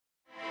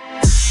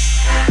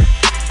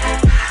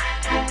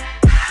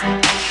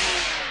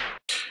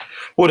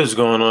What is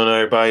going on,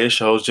 everybody? It's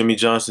your host, Jimmy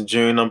Johnson Jr.,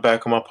 and I'm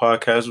back on my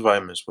podcast,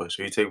 Vitamin Sports.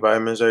 We take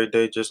vitamins every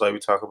day, just like we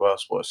talk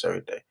about sports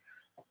every day.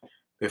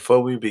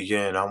 Before we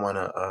begin, I want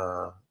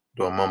to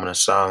do a moment of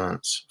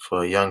silence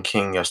for a young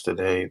king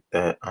yesterday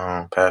that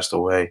passed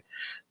away,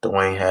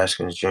 Dwayne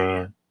Haskins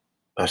Jr.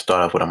 Let's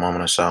start off with a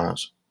moment of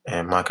silence,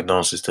 and my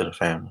condolences to the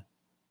family.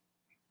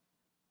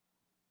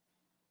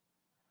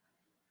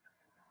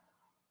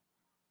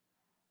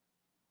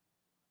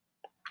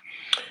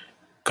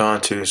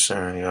 Gone too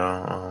soon,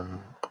 y'all.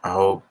 I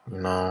hope,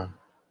 the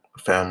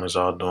family's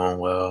all doing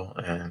well,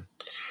 and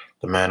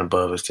the man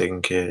above is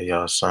taking care of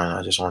y'all's son.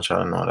 I just want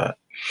y'all to know that.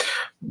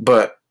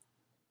 But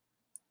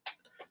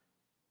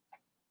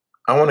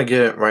I want to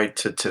get right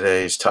to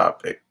today's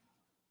topic,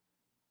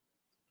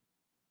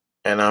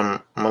 and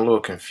I'm a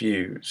little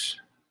confused.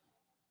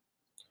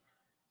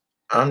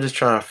 I'm just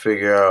trying to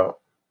figure out,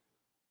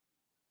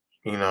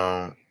 you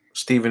know,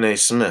 Stephen A.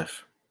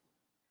 Smith.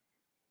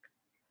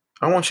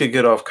 I want you to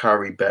get off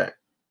Kyrie back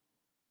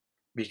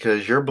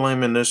because you're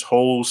blaming this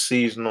whole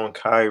season on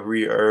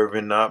Kyrie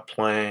Irving not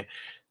playing,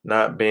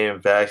 not being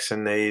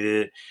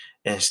vaccinated,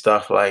 and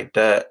stuff like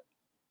that.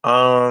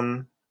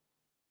 Um,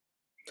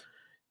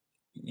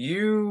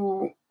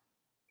 you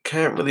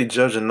can't really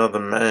judge another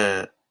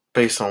man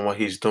based on what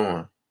he's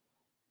doing.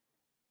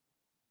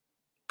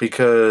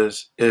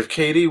 Because if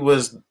KD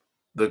was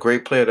the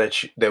great player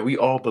that we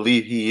all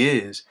believe he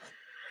is,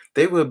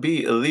 they would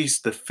be at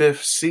least the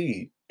fifth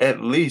seed, at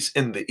least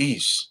in the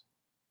East.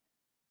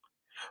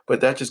 But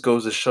that just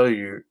goes to show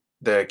you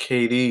that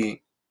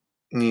KD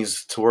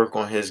needs to work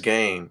on his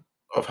game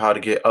of how to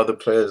get other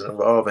players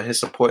involved, and his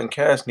supporting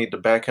cast need to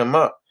back him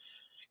up.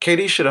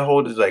 KD should have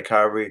hold it like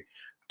Kyrie,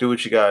 do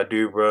what you gotta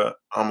do, bro.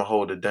 I'ma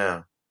hold it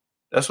down.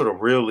 That's what a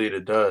real leader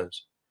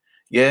does.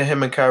 Yeah,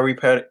 him and Kyrie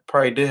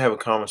probably did have a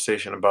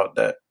conversation about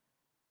that.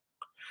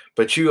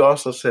 But you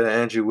also said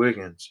Andrew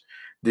Wiggins.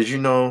 Did you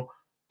know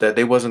that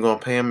they wasn't gonna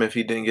pay him if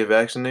he didn't get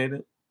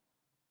vaccinated?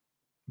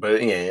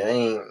 But yeah,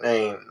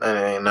 ain't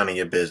none of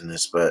your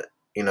business. But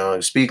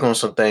speak on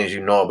some things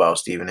you know about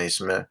Stephen A.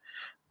 Smith.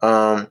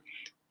 Um,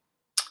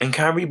 and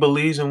Kyrie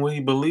believes in what he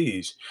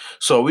believes.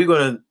 So are we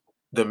gonna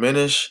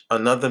diminish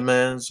another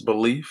man's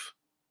belief?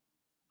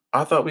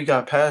 I thought we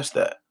got past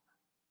that.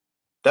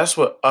 That's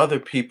what other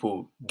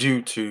people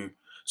do to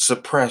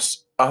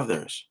suppress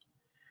others.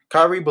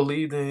 Kyrie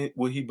believed in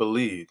what he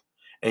believed,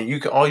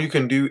 and all you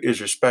can do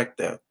is respect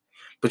that.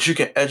 But you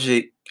can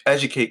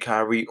educate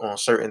Kyrie on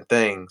certain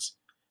things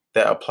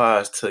that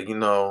applies to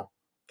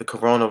the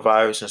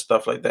coronavirus and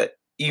stuff like that.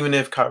 Even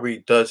if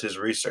Kyrie does his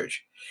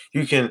research,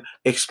 you can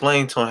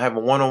explain to him, have a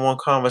one-on-one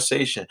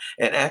conversation,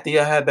 and after you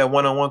had that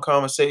one-on-one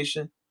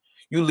conversation,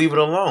 you leave it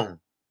alone.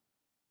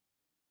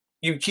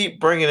 You keep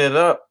bringing it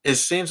up. It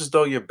seems as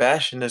though you're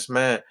bashing this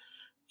man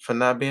for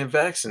not being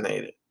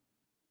vaccinated,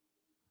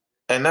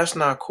 and that's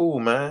not cool,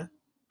 man.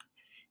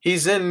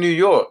 He's in New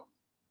York.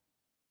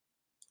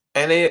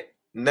 And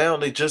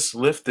they just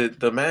lifted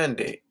the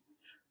mandate.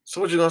 So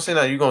what you gonna say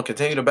now? You gonna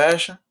continue to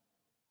bash him?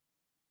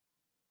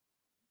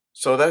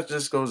 So that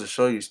just goes to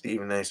show you,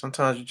 Stephen A.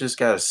 Sometimes you just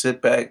gotta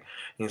sit back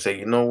and say,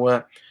 you know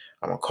what?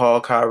 I'm gonna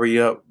call Kyrie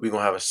up. We're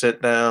gonna have a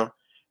sit down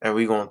and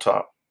we're gonna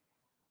talk.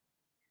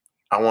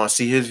 I want to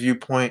see his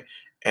viewpoint,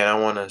 and I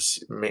want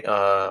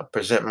to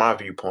present my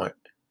viewpoint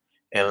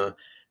and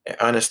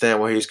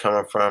understand where he's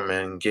coming from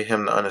and get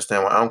him to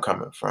understand where I'm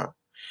coming from.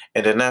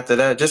 And then after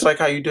that, just like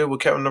how you did with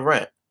Kevin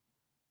Durant,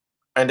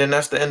 and then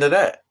that's the end of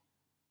that.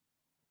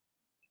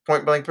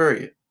 Point blank,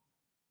 period.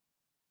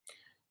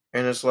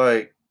 And it's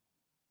like,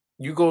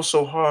 you go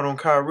so hard on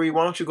Kyrie,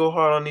 why don't you go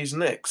hard on these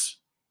Knicks?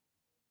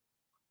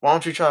 Why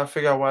don't you try to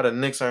figure out why the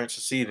Knicks aren't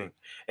succeeding?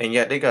 And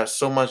yet they got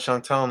so much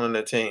young talent on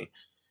their team.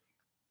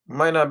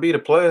 Might not be the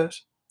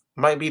players,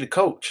 might be the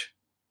coach.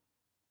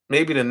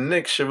 Maybe the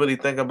Knicks should really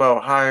think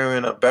about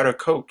hiring a better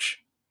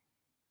coach.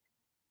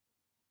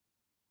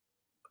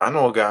 I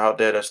know a guy out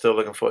there that's still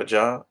looking for a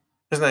job.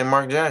 His name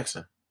Mark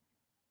Jackson.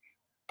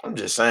 I'm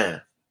just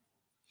saying.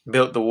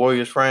 Built the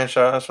Warriors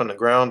franchise from the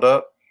ground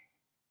up.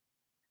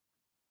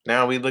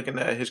 Now we looking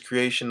at his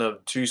creation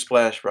of two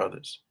Splash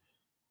Brothers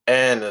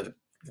and the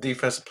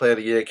Defensive Player of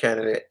the Year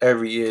candidate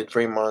every year,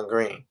 Draymond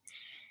Green.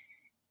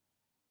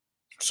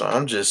 So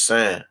I'm just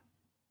saying,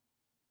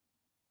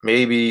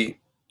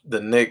 maybe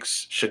the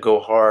Knicks should go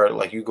hard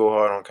like you go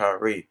hard on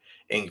Kyrie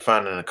and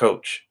finding a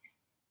coach.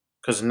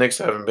 Because the Knicks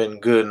haven't been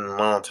good in a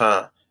long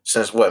time.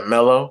 Since what,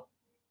 Melo?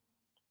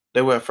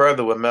 They went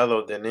further with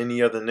Melo than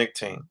any other Knicks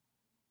team.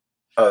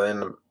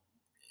 In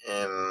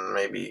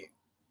maybe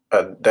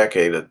a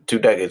decade or 2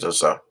 decades or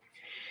so.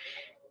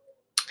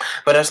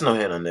 But that's no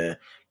hit on that.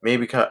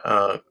 Maybe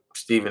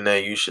Stephen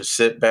A, you should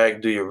sit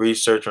back, do your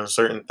research on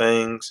certain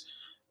things,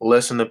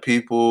 listen to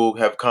people,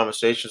 have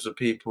conversations with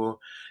people.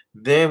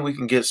 Then we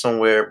can get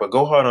somewhere. But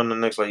go hard on the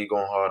Knicks like you're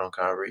going hard on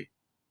Kyrie.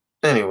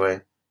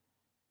 Anyway,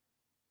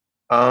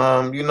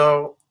 um, you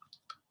know,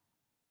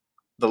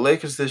 the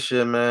Lakers this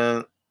year,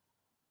 man,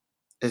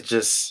 it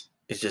just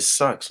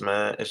sucks,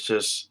 man.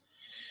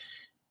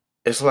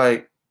 It's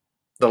like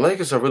the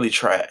Lakers are really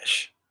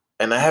trash.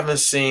 And I haven't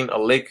seen a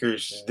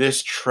Lakers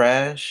this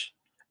trash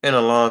in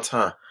a long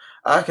time.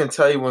 I can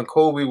tell you when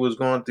Kobe was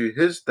going through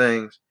his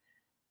things,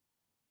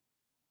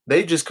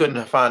 they just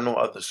couldn't find no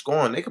other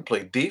scoring. They could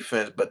play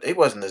defense, but they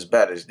wasn't as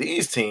bad as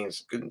these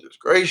teams. Goodness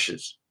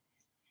gracious.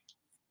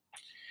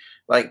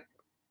 Like,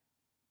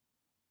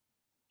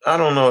 I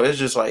don't know. It's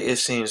just like it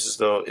seems as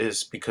though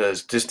it's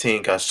because this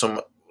team got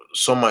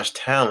so much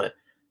talent.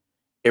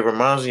 It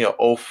reminds me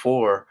of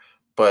 '04,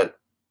 but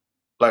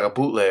like a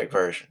bootleg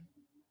version.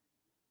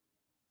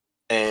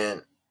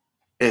 And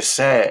it's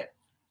sad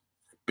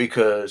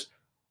because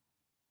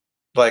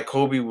like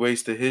Kobe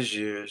wasted his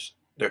years,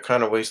 they're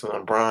kind of wasting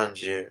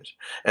LeBron's years.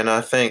 And I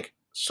think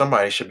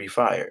somebody should be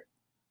fired.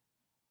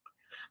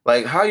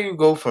 Like how you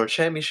go from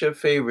championship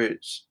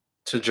favorites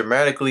to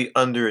dramatically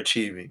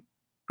underachieving.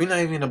 We're not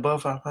even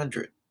above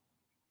 500.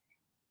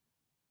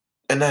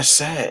 And that's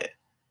sad.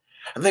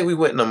 I think we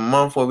went in a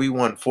month where we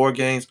won 4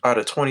 games out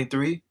of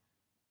 23.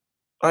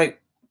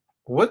 Like,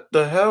 what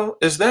the hell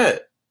is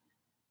that?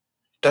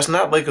 That's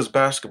not Lakers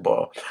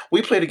basketball.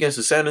 We played against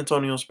the San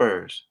Antonio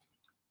Spurs.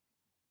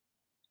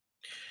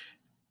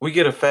 We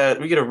get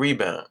a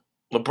rebound.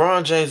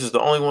 LeBron James is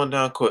the only one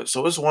down court,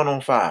 so it's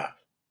 1-on-5.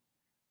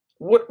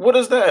 What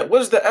is that?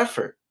 What is the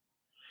effort?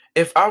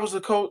 If I was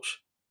the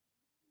coach,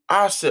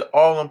 I'd sit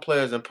all them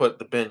players and put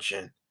the bench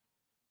in.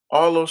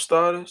 All those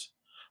starters.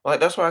 Like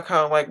that's why I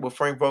kind of like what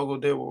Frank Vogel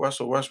did with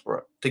Russell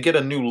Westbrook to get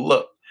a new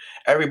look.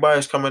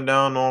 Everybody's coming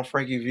down on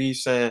Frankie V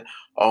saying,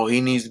 "Oh,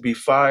 he needs to be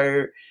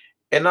fired,"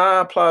 and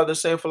I apply the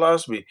same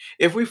philosophy.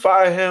 If we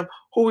fire him,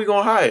 who we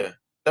gonna hire?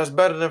 That's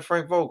better than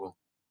Frank Vogel.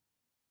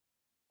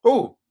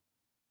 Who?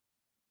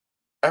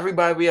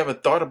 Everybody we ever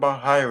thought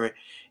about hiring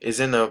is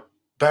in a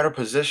better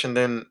position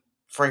than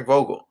Frank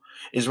Vogel.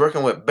 Is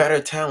working with better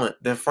talent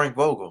than Frank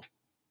Vogel.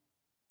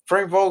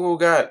 Frank Vogel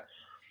got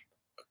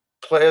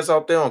players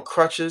out there on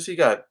crutches. He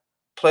got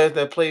players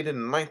that played in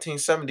the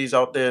 1970s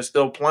out there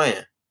still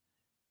playing.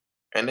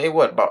 And they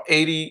what, about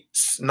 80,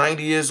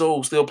 90 years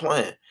old still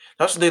playing.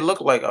 That's what they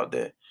look like out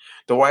there.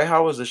 Dwight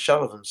Howard's a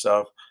shell of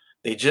himself.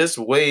 They just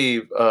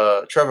waived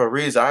Trevor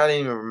Reeves. I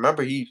didn't even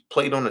remember he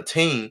played on the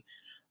team.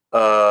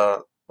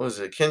 What was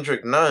it,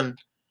 Kendrick Nunn?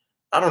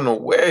 I don't know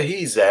where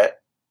he's at.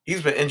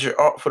 He's been injured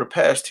for the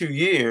past 2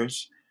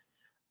 years.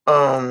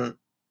 Um,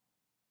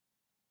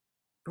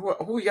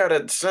 who we got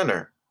at the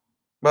center?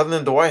 Other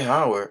than Dwight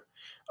Howard,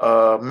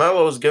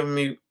 Melo's giving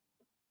me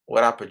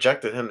what I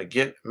projected him to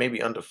get,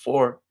 maybe under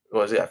 4.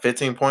 Was it at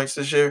 15 points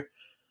this year?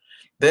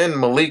 Then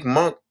Malik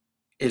Monk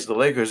is the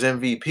Lakers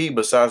MVP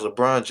besides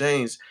LeBron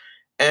James.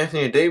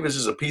 Anthony Davis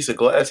is a piece of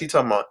glass. He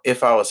talking about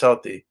if I was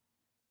healthy.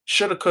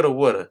 Shoulda, coulda,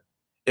 woulda.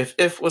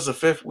 If was a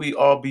fifth, we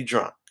all be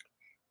drunk.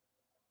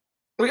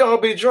 We all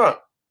be drunk.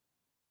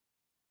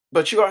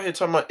 But you out here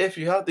talking about if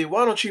you're healthy,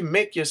 why don't you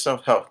make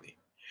yourself healthy?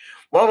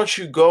 Why don't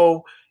you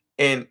go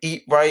and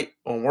eat right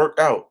and work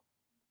out?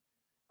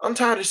 I'm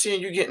tired of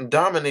seeing you getting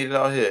dominated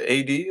out here,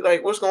 AD.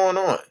 Like, what's going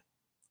on?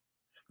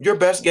 Your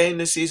best game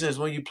this season is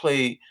when you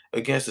played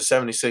against the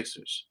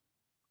 76ers,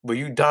 where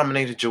you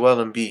dominated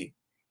Joel Embiid,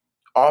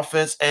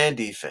 offense and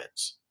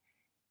defense.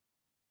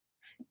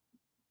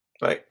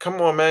 Like,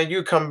 come on, man.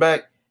 You come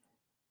back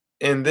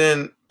and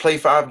then play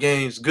 5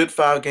 games, good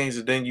 5 games,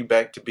 and then you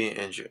back to being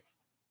injured.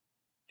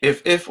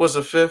 If was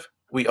a fifth,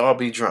 we all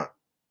be drunk.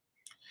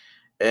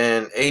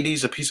 And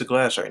AD's a piece of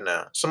glass right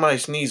now. Somebody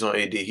sneeze on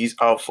AD, he's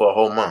out for a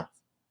whole month.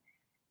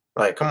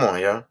 Like, come on,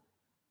 y'all.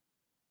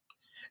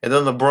 And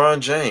then LeBron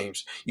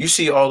James, you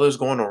see all this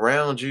going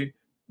around you.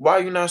 Why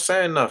are you not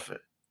saying nothing?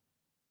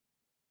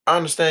 I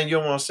understand you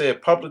don't want to say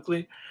it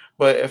publicly,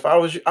 but if I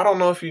was you, I don't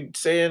know if you're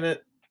saying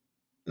it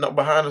no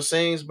behind the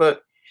scenes,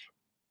 but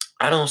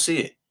I don't see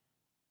it.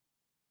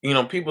 You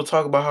know, people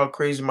talk about how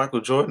crazy Michael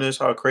Jordan is,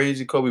 how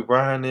crazy Kobe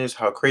Bryant is,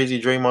 how crazy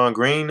Draymond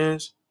Green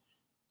is,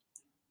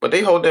 but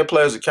they hold their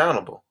players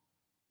accountable.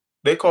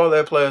 They call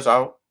their players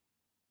out.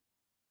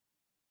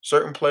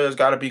 Certain players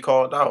got to be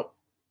called out.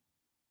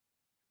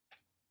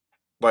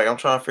 Like I'm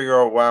trying to figure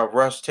out why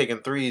Russ taking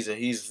threes and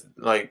he's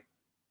like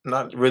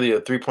not really a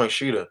 3-point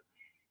shooter.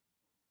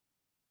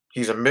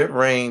 He's a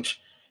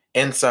mid-range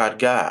inside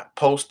guy,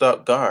 post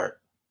up guard.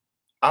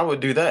 I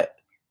would do that.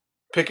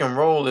 Pick and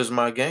roll is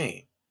my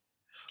game.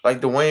 Like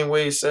Dwayne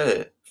Wade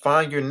said,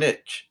 find your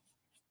niche.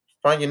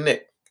 Find your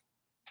niche.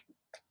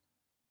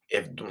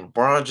 If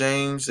LeBron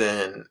James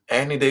and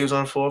Anthony Davis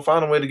on the floor,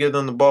 find a way to get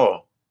them the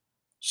ball.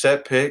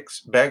 Set picks,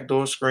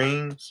 backdoor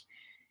screens,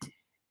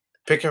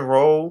 pick and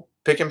roll,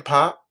 pick and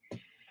pop.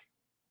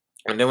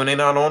 And then when they're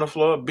not on the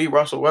floor, beat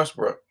Russell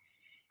Westbrook.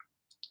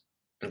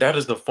 That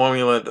is the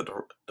formula that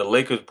the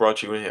Lakers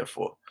brought you in here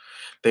for.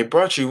 They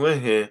brought you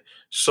in here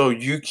so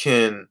you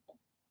can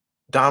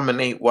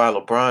dominate while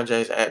LeBron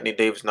James and Anthony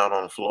Davis not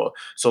on the floor.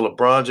 So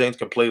LeBron James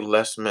can play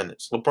less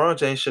minutes. LeBron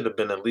James should have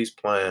been at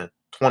least playing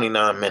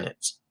 29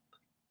 minutes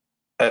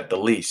at the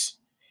least.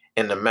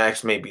 And the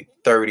max maybe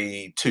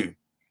 32.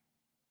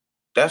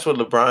 That's what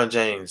LeBron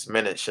James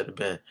minutes should have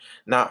been.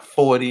 Not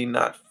 40,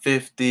 not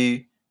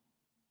 50.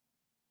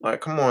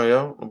 Like, come on,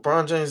 yo.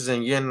 LeBron James is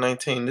in year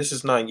 19. This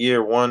is not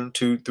year 1,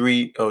 2,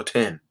 3, or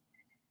 10.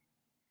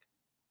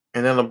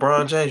 And then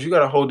LeBron James, you got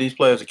to hold these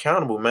players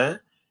accountable, man.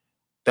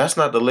 That's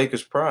not the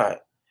Lakers' pride.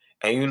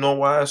 And you know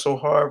why it's so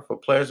hard for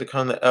players to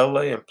come to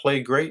LA and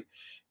play great?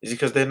 Is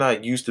because they're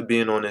not used to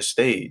being on this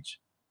stage.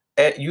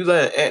 You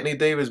let Anthony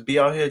Davis be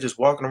out here just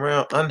walking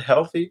around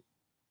unhealthy?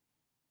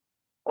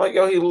 Like,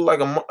 yo, he look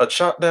like a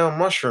chopped down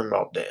mushroom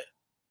out there.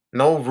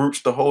 No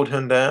roots to hold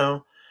him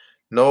down,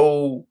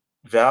 no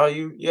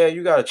value. Yeah,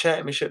 you got a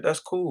championship. That's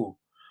cool.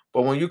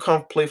 But when you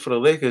come play for the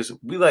Lakers,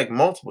 we like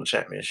multiple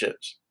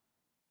championships.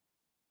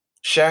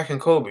 Shaq and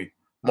Kobe,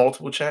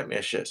 multiple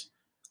championships.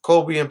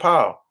 Kobe and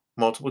Powell,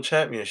 multiple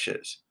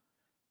championships.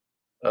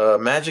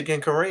 Magic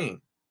and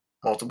Kareem,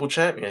 multiple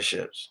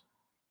championships.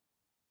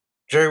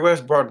 Jerry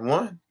West brought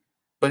one,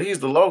 but he's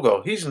the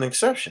logo. He's an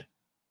exception.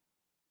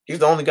 He's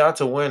the only guy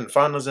to win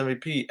Finals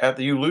MVP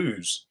after you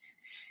lose.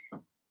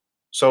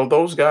 So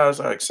those guys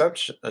are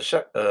exceptions.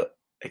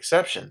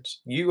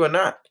 You are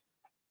not.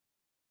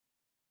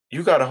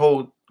 You got to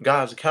hold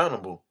guys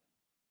accountable.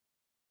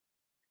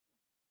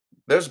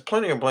 There's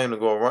plenty of blame to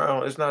go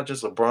around. It's not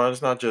just LeBron.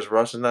 It's not just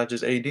Russ. It's not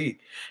just AD.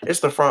 It's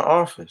the front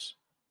office.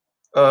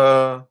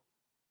 Uh,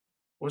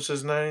 what's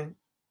his name?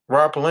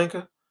 Rob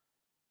Pelinka.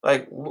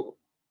 Like,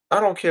 I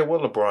don't care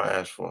what LeBron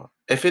asked for.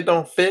 If it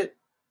don't fit,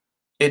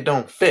 it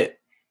don't fit.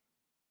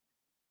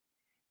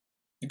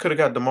 You could have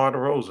got DeMar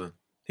DeRozan.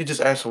 He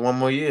just asked for one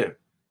more year.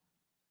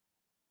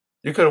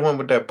 You could have went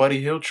with that Buddy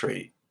Hield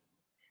trade.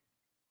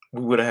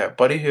 We would have had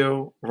Buddy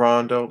Hield,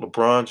 Rondo,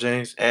 LeBron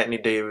James, Anthony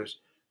Davis,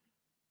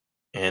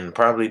 and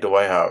probably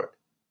Dwight Howard.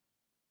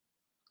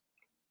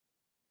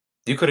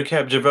 You could have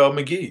kept JaVale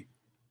McGee.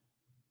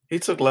 He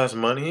took less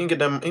money. He He's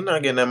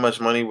not getting that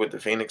much money with the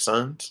Phoenix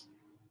Suns.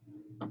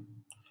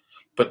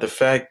 But the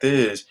fact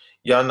is,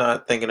 y'all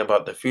not thinking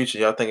about the future.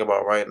 Y'all think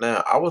about right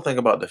now. I would think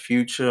about the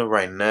future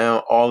right now,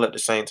 all at the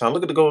same time.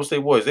 Look at the Golden State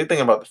Warriors. They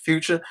think about the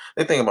future.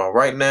 They think about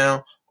right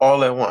now,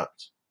 all at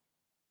once.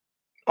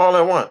 All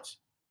at once.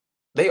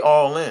 They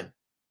all in.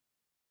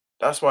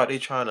 That's why they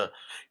trying to,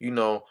 you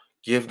know,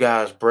 give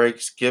guys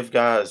breaks, give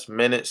guys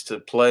minutes to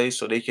play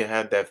so they can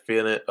have that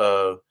feeling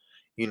of,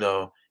 you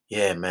know,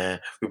 yeah, man,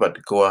 we about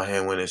to go out here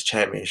and win this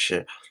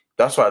championship.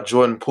 That's why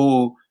Jordan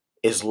Poole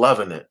is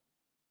loving it.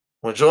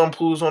 When Jordan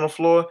Poole's on the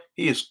floor,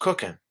 he is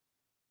cooking.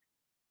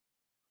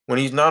 When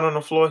he's not on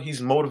the floor, he's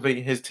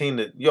motivating his team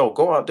to, yo,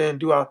 go out there and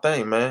do our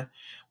thing, man.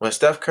 When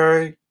Steph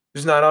Curry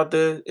is not out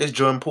there, it's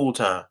Jordan Poole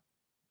time.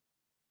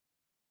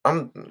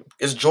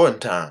 It's Jordan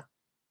time.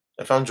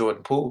 If I'm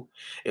Jordan Poole,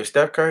 if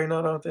Steph Curry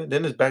not out there,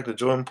 then it's back to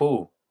Jordan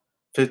Poole.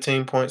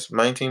 15 points,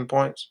 19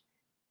 points.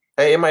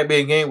 Hey, it might be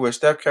a game where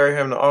Steph Curry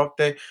having an off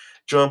day,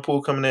 Jordan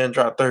Poole coming in and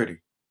drop 30.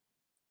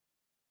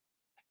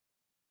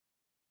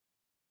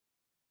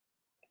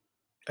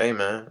 Hey,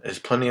 man, there's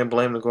plenty of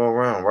blame to go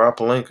around. Rob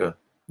Pelinka,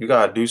 you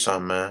gotta do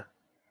something, man.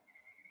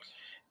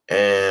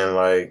 And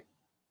like,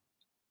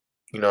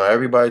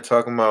 everybody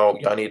talking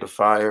about y'all need to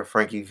fire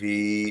Frankie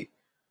V.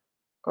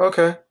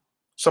 Okay,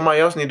 somebody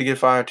else need to get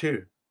fired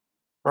too.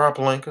 Rob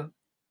Pelinka.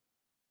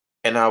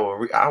 And I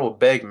will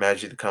beg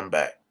Magic to come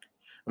back.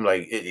 I'm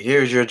like,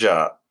 here's your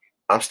job.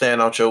 I'm staying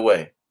out your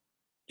way.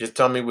 Just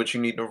tell me what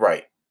you need to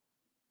write.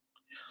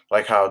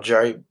 Like how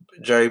Jerry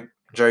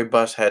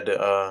Buss had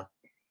the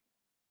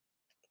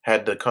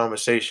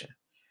conversation.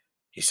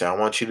 He said, I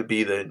want you to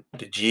be the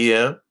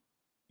GM.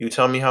 You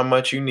tell me how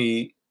much you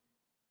need.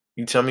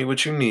 You tell me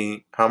what you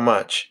need, how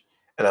much,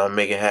 and I'll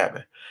make it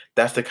happen.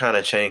 That's the kind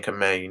of chain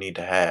command you need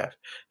to have.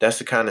 That's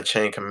the kind of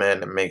chain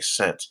command that makes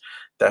sense.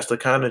 That's the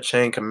kind of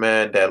chain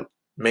command that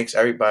makes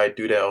everybody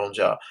do their own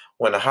job.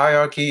 When the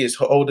hierarchy is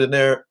holding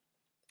their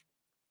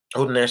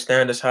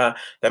standards high,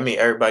 that means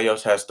everybody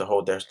else has to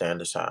hold their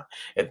standards high.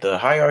 If the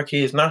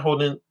hierarchy is not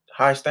holding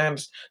high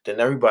standards, then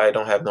everybody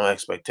don't have no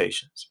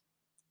expectations.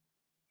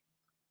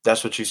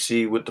 That's what you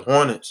see with the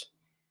Hornets.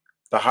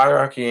 The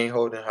hierarchy ain't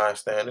holding high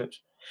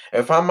standards.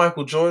 If I'm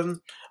Michael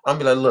Jordan, I'm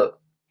be like, look,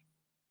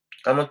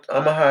 I'm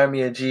gonna hire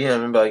me a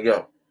GM and be like,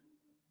 yo,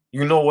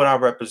 you know what I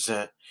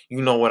represent,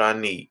 you know what I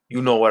need,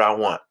 you know what I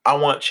want. I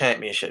want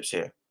championships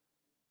here.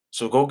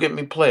 So go get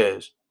me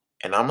players,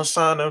 and I'm gonna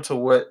sign them to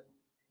what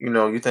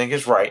you think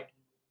is right.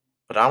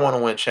 But I want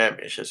to win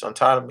championships. I'm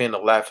tired of being a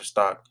laughing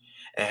stock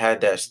and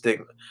had that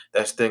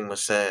stigma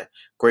saying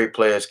great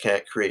players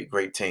can't create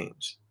great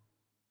teams.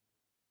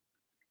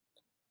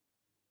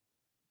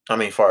 I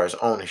mean, as far as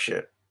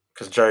ownership,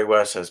 because Jerry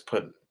West is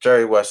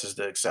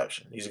the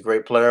exception. He's a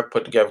great player,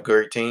 put together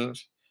great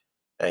teams.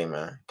 Hey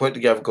man, put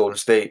together Golden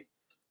State,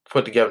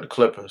 put together the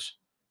Clippers,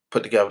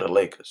 put together the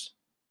Lakers.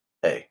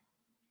 Hey,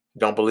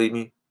 don't believe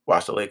me?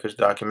 Watch the Lakers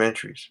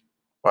documentaries.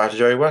 Watch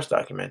Jerry West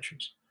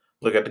documentaries.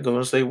 Look at the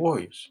Golden State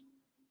Warriors.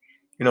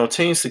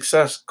 Team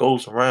success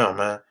goes around,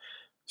 man.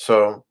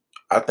 So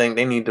I think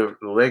the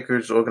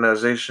Lakers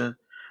organization,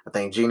 I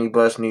think Jeannie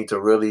Buss needs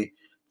to really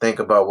think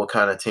about what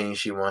kind of team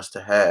she wants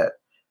to have.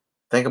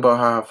 Think about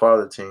how her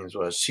father teams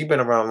was. She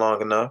been around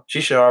long enough. She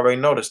should already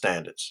know the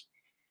standards.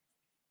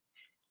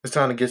 It's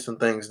time to get some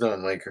things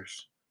done,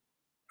 Lakers.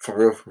 For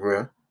real, for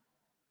real.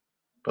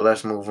 But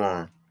let's move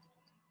on.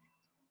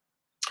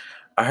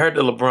 I heard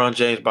the LeBron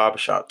James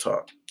barbershop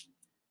talk.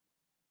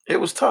 It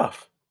was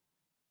tough.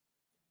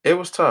 It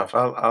was tough.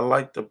 I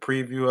liked the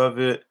preview of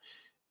it.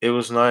 It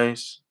was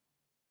nice.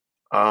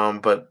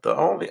 But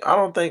I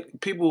don't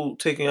think people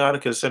taking out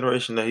of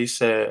consideration that he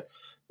said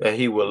that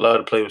he would love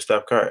to play with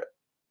Steph Curry.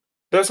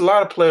 There's a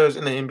lot of players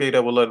in the NBA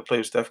that would love to play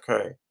with Steph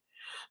Curry.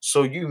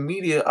 So you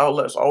media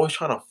outlets always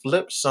trying to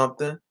flip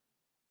something,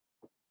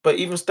 but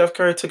even Steph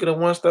Curry took it a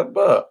one step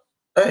up.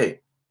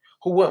 Hey,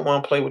 who wouldn't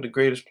want to play with the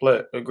greatest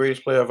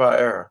player of our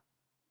era?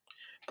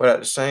 But at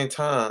the same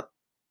time,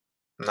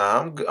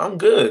 nah, I'm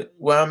good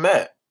where I'm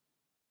at.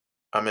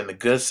 I'm in a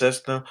good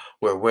system.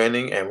 We're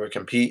winning and we're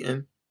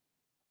competing.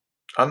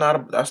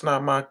 That's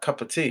not my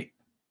cup of tea.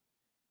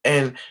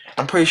 And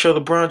I'm pretty sure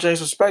LeBron James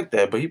respect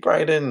that, but he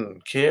probably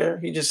didn't care.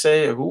 He just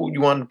said who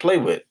you wanted to play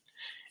with.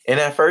 And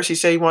at first he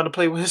said he wanted to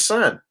play with his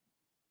son.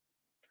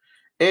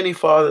 Any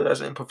father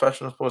that's in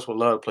professional sports would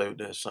love to play with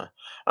their son.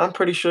 I'm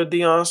pretty sure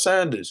Deion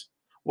Sanders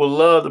would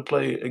love to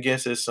play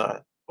against his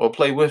son or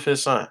play with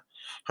his son.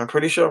 I'm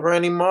pretty sure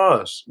Randy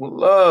Moss would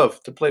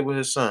love to play with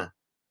his son.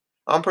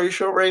 I'm pretty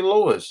sure Ray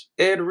Lewis,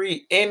 Ed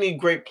Reed, any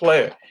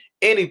player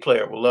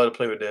would love to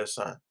play with their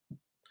son.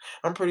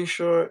 I'm pretty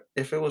sure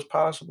if it was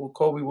possible,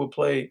 Kobe would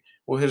play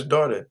with his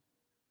daughter.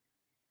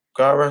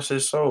 God rest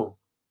his soul.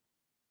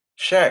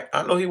 Shaq,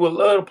 I know he would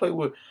love to play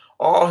with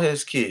all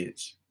his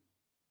kids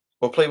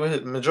or play with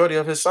the majority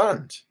of his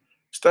sons.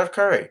 Steph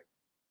Curry,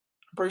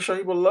 I'm pretty sure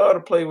he would love to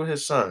play with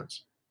his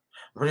sons.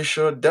 I'm pretty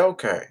sure Del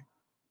Curry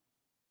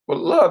would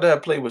love to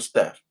have played with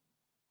Steph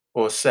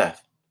or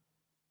Seth.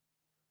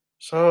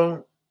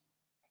 So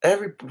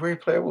every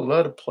great player would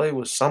love to play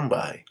with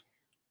somebody.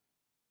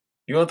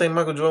 You don't think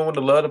Michael Jordan would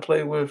love to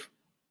play with,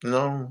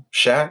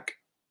 Shaq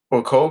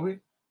or Kobe?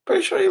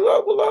 Pretty sure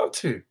would love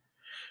to.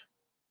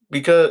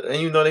 Because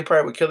and they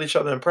probably would kill each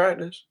other in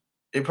practice.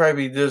 It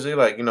probably be just they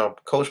like,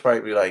 coach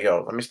probably be like,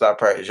 yo, let me stop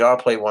practice. Y'all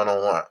play one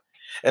on one.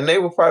 And they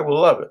would probably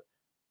love it.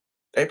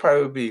 They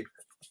probably would be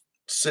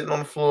sitting on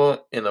the floor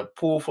in a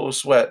pool full of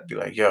sweat, be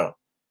like, yo,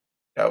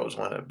 that was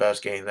one of the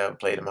best games I ever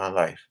played in my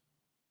life.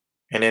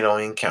 And it don't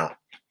even count.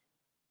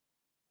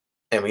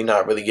 And we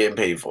not really getting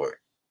paid for it.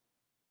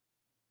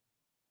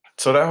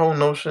 So that whole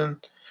notion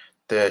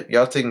that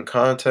y'all taking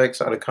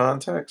context out of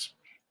context,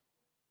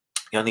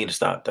 y'all need to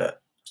stop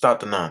that. Stop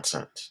the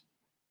nonsense.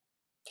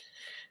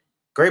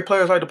 Great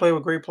players like to play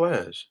with great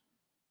players.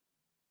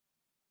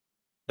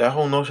 That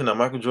whole notion that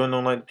Michael Jordan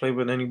don't like to play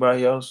with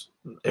anybody else,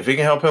 if it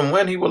can help him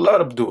win, he would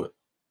love to do it.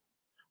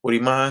 Would he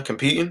mind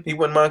competing? He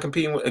wouldn't mind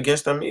competing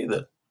against them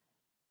either.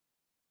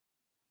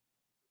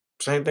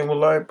 Same thing with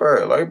Larry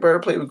Bird. Larry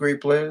Bird played with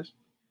great players.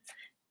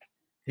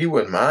 He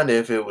wouldn't mind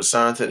if it was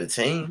signed to the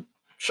team.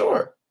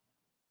 Sure.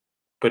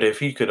 But if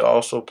he could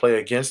also play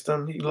against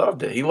them, he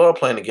loved it. He loved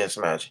playing against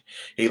Magic.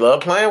 He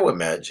loved playing with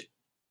Magic.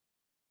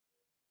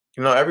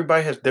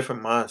 Everybody has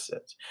different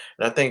mindsets.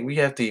 And I think we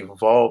have to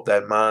evolve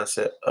that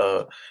mindset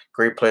of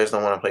great players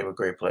don't want to play with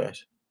great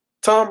players.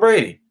 Tom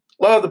Brady,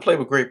 love to play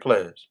with great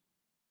players.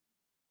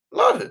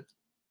 Love it.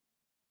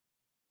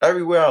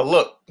 Everywhere I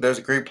look, there's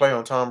a great player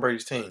on Tom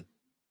Brady's team.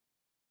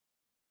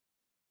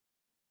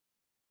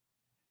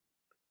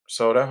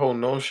 So that whole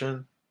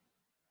notion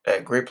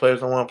that great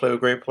players don't want to play with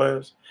great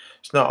players,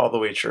 it's not all the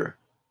way true.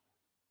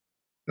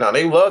 Now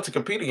they love to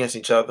compete against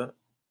each other,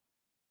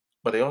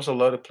 but they also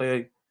love to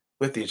play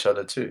with each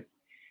other too.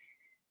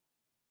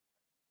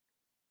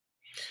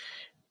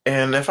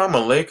 And if I'm a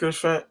Lakers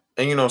fan,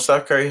 and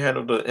Steph Curry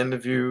handled the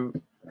interview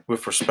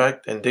with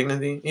respect and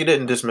dignity, he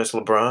didn't dismiss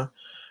LeBron,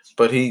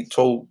 but he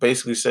told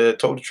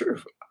the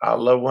truth. I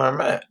love where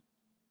I'm at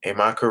in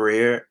my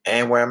career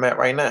and where I'm at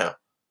right now.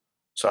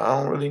 So I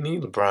don't really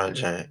need LeBron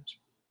James.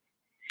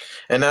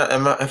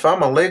 If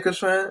I'm a Lakers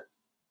fan,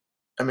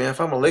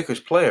 if I'm a Lakers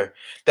player,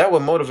 that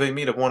would motivate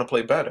me to want to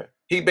play better.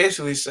 He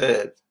basically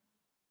said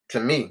to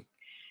me,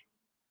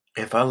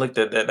 if I looked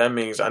at that, that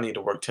means I need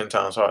to work 10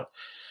 times harder.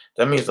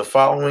 That means the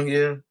following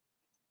year,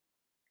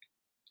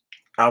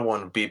 I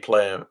want to be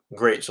playing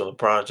great. So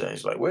LeBron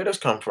James, like, where does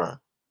this come from?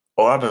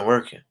 Oh, I've been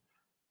working.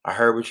 I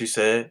heard what you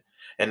said,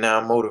 and now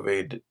I'm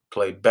motivated to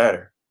play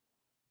better.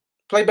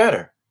 Play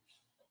better.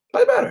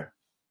 Play better.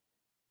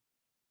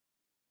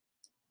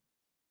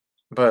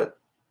 But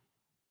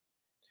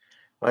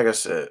like I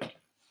said,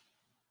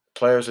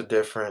 players are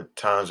different,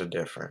 times are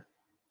different.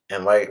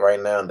 And like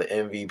right now, the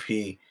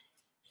MVP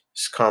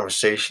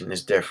conversation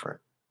is different.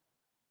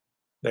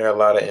 There are a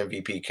lot of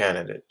MVP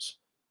candidates.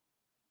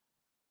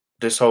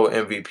 This whole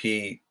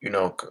MVP,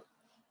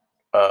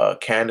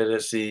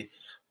 candidacy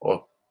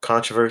or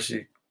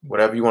controversy,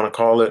 whatever you want to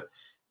call it,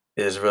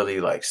 is really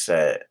like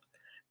sad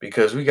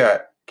because we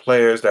got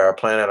players that are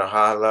playing at a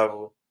high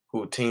level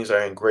who teams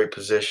are in great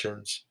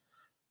positions,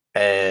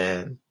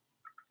 and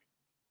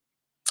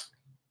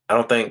I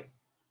don't think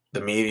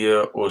the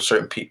media or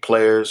certain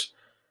players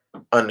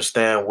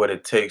understand what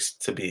it takes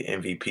to be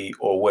an MVP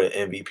or what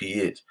an MVP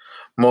is.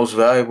 Most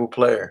valuable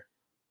player,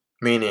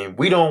 meaning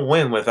we don't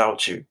win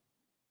without you.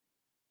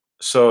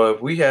 So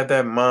if we have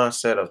that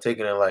mindset of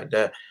taking it like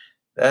that,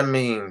 that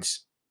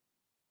means,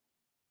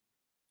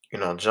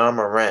 John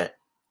Morant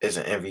is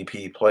an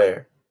MVP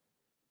player.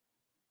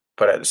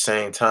 But at the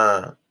same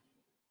time,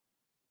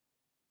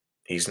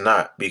 he's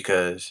not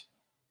because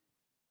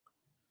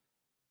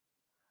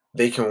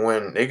they can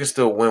win. They can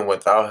still win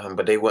without him,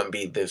 but they wouldn't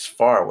be this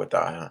far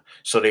without him.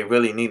 So they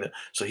really need him.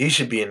 So he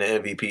should be in the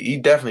MVP. He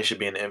definitely should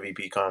be in the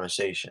MVP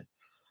conversation.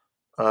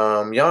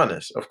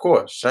 Giannis, of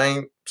course,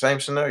 same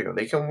scenario.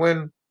 They can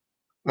win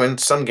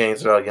some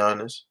games without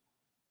Giannis,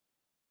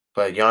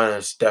 but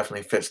Giannis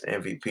definitely fits the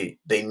MVP.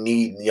 They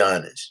need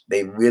Giannis.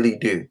 They really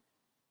do.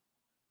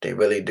 They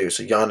really do.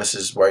 So Giannis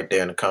is right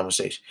there in the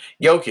conversation.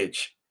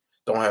 Jokic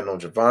don't have no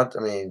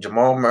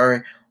Jamal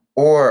Murray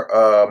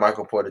or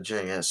Michael Porter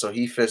Jr. So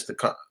he fits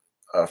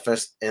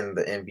in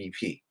the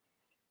MVP.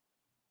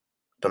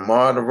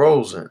 DeMar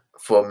DeRozan,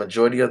 for a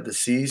majority of the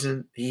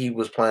season, he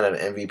was playing at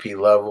an MVP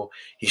level.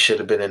 He should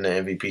have been in the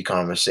MVP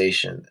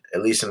conversation,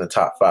 at least in the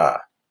top 5.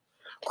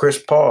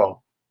 Chris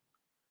Paul,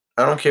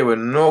 I don't care what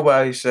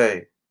nobody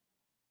say.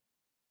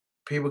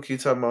 People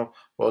keep talking about,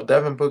 well,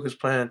 Devin Booker's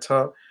playing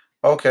tough.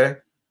 Okay,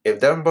 if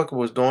Devin Booker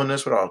was doing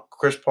this without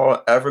Chris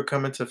Paul ever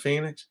coming to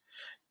Phoenix,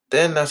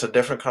 then that's a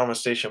different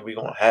conversation we're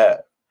going to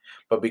have.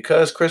 But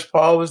because Chris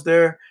Paul was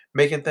there,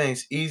 making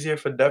things easier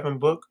for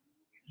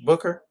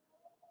Booker,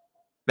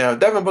 now if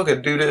Devin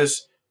Booker do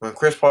this when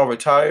Chris Paul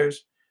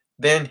retires,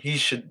 then he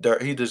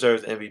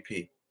deserves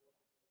MVP.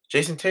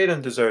 Jason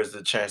Tatum deserves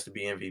the chance to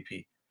be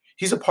MVP.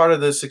 He's a part of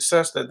the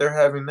success that they're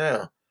having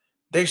now.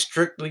 They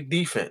strictly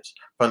defense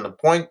from the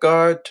point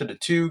guard to the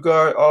 2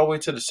 guard all the way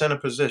to the center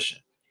position.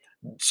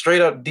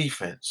 Straight up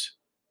defense.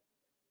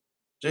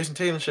 Jason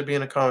Tatum should be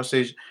in the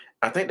conversation.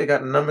 I think they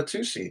got the number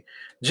 2 seed.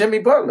 Jimmy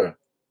Butler.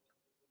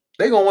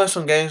 They gonna win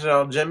some games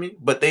without Jimmy,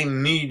 but they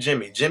need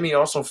Jimmy. Jimmy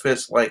also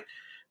fits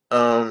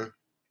um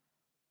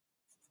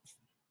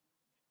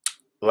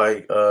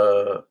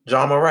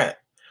John Morant.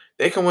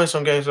 They can win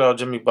some games without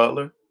Jimmy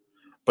Butler,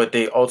 but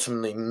they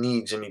ultimately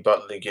need Jimmy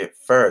Butler to get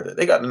further.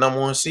 They got the number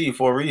 1 seed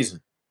for a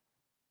reason.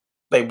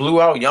 They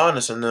blew out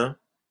Giannis and them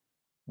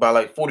by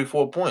like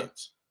 44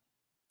 points.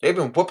 They've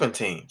been whooping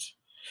teams.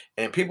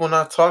 And people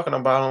not talking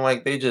about them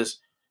like they just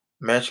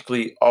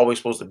magically always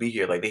supposed to be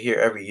here. Like they here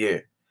every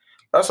year.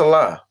 That's a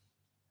lie.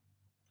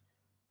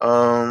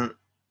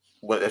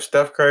 If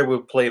Steph Curry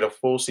would play the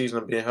full season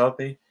of being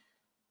healthy,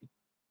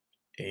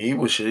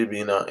 should be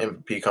in the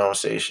MVP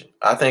conversation.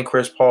 I think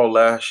Chris Paul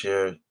last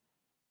year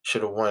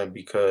should have won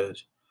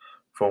because,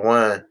 for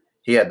one,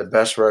 he had the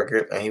best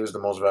record and he was the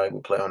most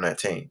valuable player on that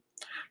team.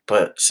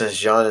 But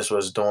since Giannis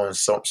was doing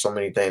so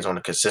many things on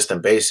a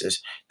consistent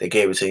basis, they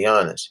gave it to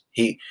Giannis.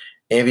 He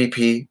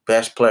MVP,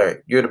 best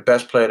player. You're the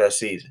best player that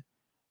season.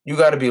 You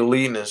got to be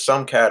leading in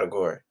some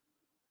category,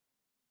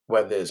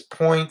 whether it's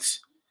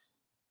points,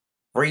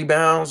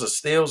 rebounds, or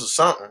steals, or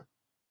something.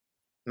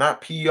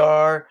 Not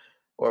PR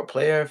or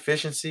player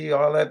efficiency,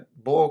 all that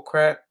bull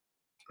crap.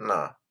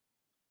 Nah.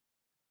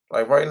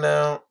 Like right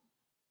now,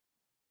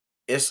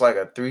 it's like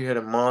a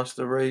 3-headed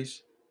monster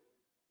race.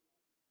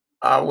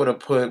 I would have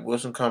put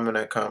what's come in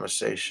that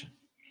conversation.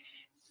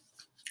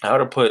 I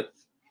would have put.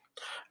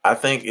 I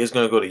think it's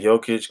gonna go to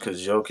Jokic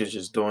because Jokic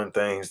is doing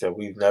things that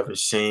we've never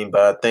seen.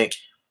 But I think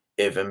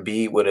if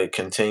Embiid would have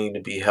continued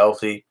to be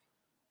healthy,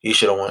 he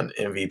should have won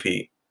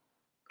MVP.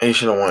 He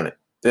should have won it.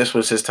 This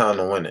was his time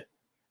to win it.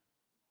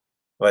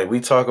 Like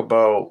we talk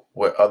about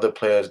what other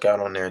players got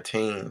on their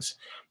teams,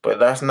 but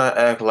let's not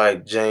act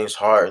like James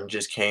Harden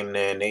just came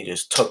there and they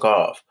just took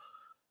off.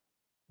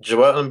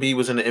 Joel Embiid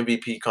was in the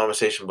MVP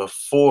conversation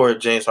before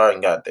James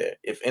Harden got there.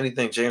 If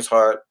anything, James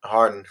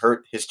Harden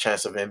hurt his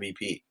chance of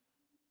MVP.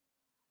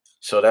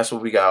 So that's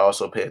what we got to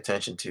also pay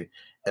attention to.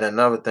 And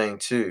another thing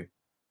too,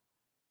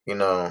 you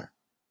know,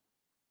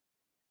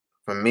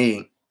 for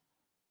me,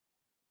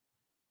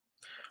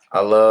 I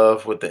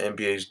love what the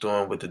NBA is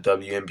doing with the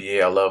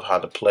WNBA. I love how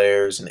the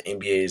players and the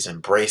NBA is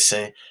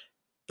embracing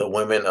the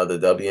women of the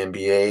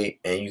WNBA,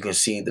 and you can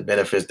see the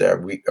benefits that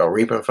are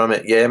reaping from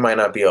it. Yeah, it might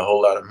not be a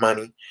whole lot of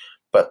money,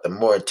 but the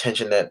more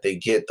attention that they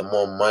get, the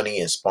more money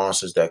and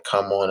sponsors that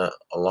come on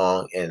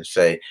along and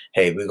say,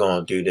 "Hey, we're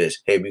gonna do this.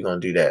 Hey, we're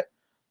gonna do that."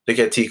 Look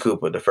at T.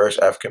 Cooper, the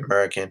first African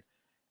American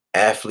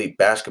athlete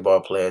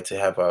basketball player to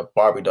have a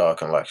Barbie doll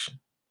collection.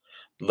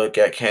 Look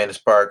at Candace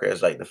Parker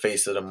as like the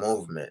face of the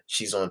movement.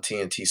 She's on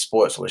TNT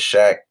Sports with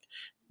Shaq,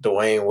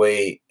 Dwayne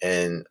Wade,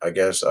 and I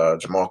guess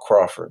Jamal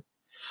Crawford.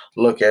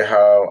 Look at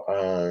how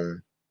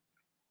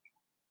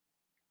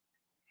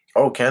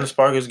Candace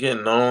Parker is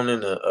getting known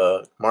in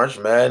the March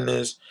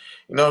Madness.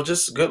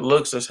 Just good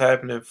looks that's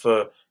happening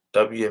for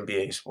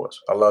WNBA sports.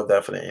 I love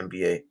that for the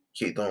NBA.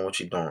 Keep doing what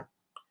you're doing.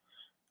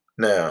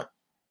 Now,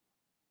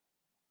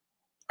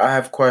 I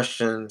have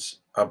questions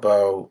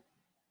about,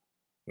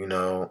 you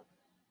know,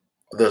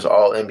 this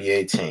all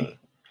NBA team.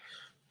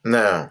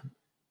 Now,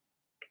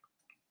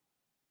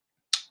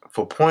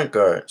 for point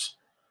guards,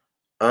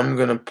 I'm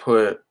gonna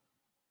put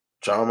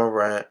John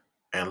Morant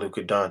and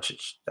Luka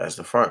Doncic. That's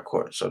the front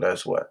court. So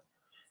that's what?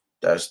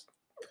 That's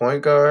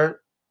point guard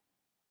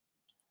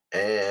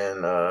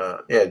and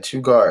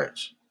 2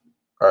 guards.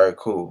 All right,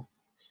 cool.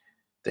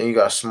 Then you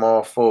got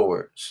small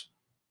forwards,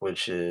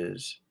 which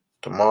is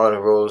DeMar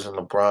DeRozan,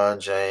 LeBron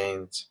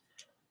James,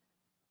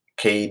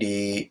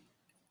 KD,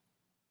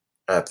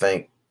 I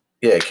think.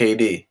 Yeah,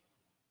 KD.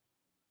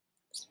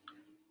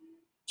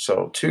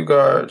 So 2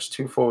 guards,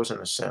 2 forwards,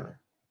 and a center.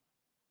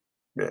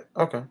 Yeah,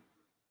 okay.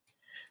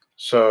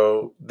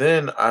 So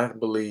then I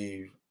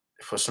believe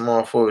for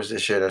small forwards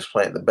this year that's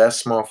playing, the best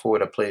small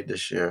forward I played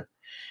this year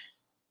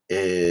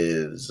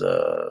is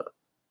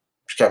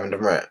Kevin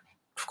Durant.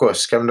 Of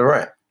course, Kevin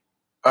Durant.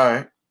 All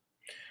right.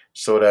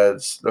 So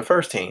that's the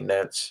first team.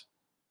 That's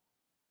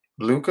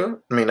Luca.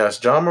 I mean, that's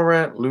John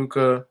Morant,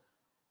 Luca,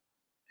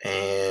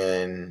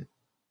 and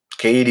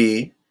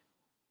KD.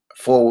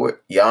 Forward,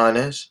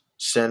 Giannis.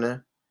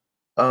 Center.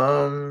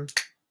 Um,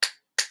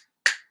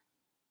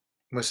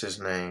 what's his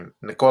name?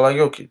 Nikola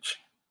Jokic.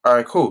 All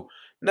right, cool.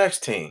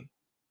 Next team.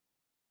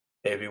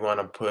 If you want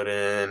to put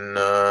in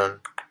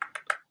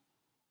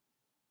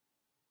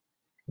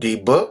D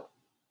Book.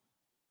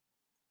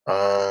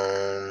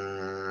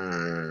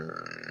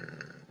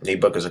 D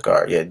Book is a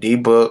guard. Yeah, D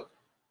Book,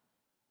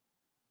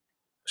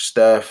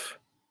 Steph,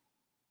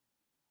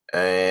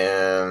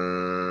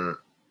 and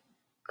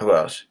who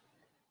else?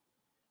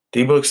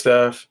 D Book,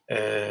 Steph,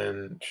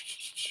 and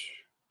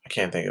I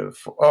can't think of.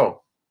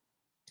 Oh,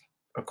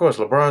 of course,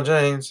 LeBron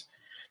James.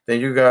 Then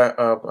you got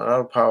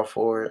another power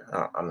forward.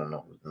 I don't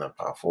know, not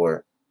power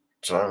forward.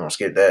 So I'm gonna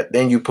skip that.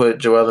 Then you put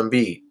Joel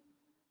Embiid.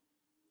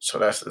 So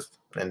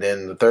and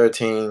then the third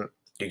team,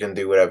 you can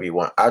do whatever you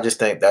want. I just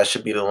think that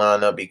should be the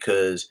lineup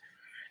because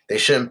they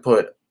shouldn't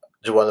put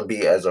Joel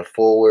Embiid as a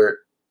forward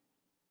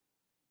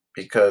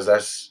because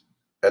that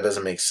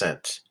doesn't make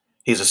sense.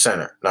 He's a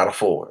center, not a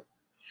forward.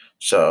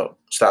 So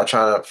stop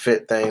trying to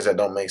fit things that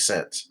don't make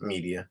sense,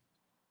 media.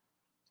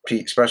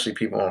 Especially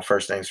people on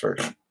first things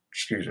first.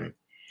 Excuse me.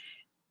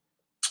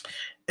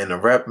 And to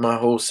wrap my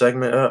whole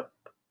segment up,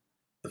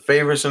 the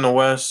favorites in the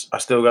West, I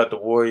still got the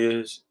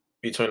Warriors.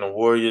 Between the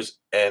Warriors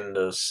and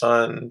the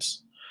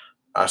Suns,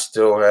 I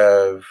still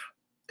have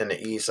in the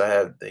East, I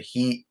have the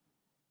Heat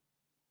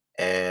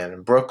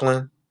and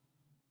Brooklyn.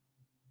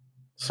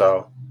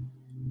 So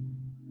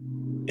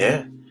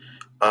yeah.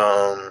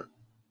 Um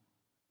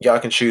Y'all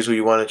can choose who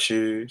you want to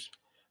choose.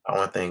 I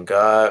want to thank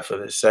God for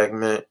this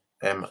segment.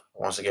 And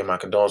once again, my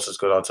condolences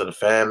go out to the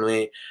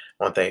family.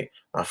 I want to thank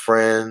my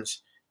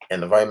friends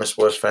and the Vitamin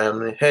Sports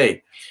family.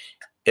 Hey,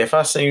 if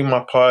I send you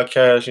my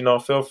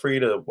podcast, feel free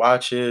to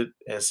watch it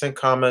and send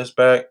comments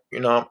back.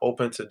 I'm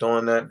open to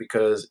doing that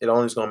because it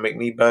only is going to make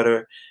me better.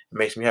 It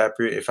makes me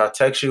happier. If I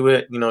text you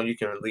it, you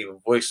can leave a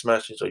voice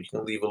message or you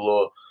can leave a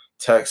little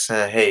text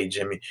saying, hey,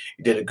 Jimmy,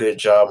 you did a good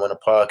job on the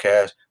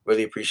podcast.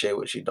 Really appreciate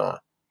what you're doing.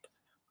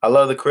 I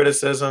love the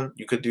criticism.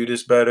 You could do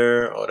this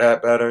better or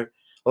that better.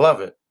 I love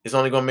it. It's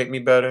only going to make me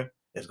better.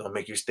 It's going to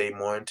make you stay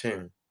more in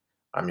tune.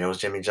 I'm your host,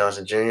 Jimmy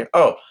Johnson Jr.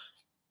 Oh,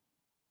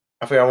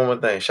 I forgot one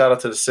more thing. Shout out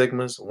to the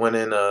Sigmas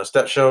winning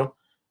step show.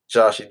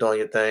 Josh, you doing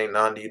your thing.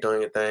 Nandi, you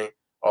doing your thing.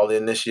 All the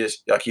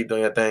initiates, y'all keep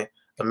doing your thing.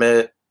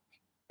 Ahmed,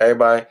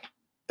 everybody,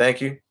 thank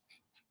you.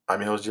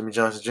 I'm your host, Jimmy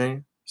Johnson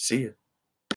Jr. See you.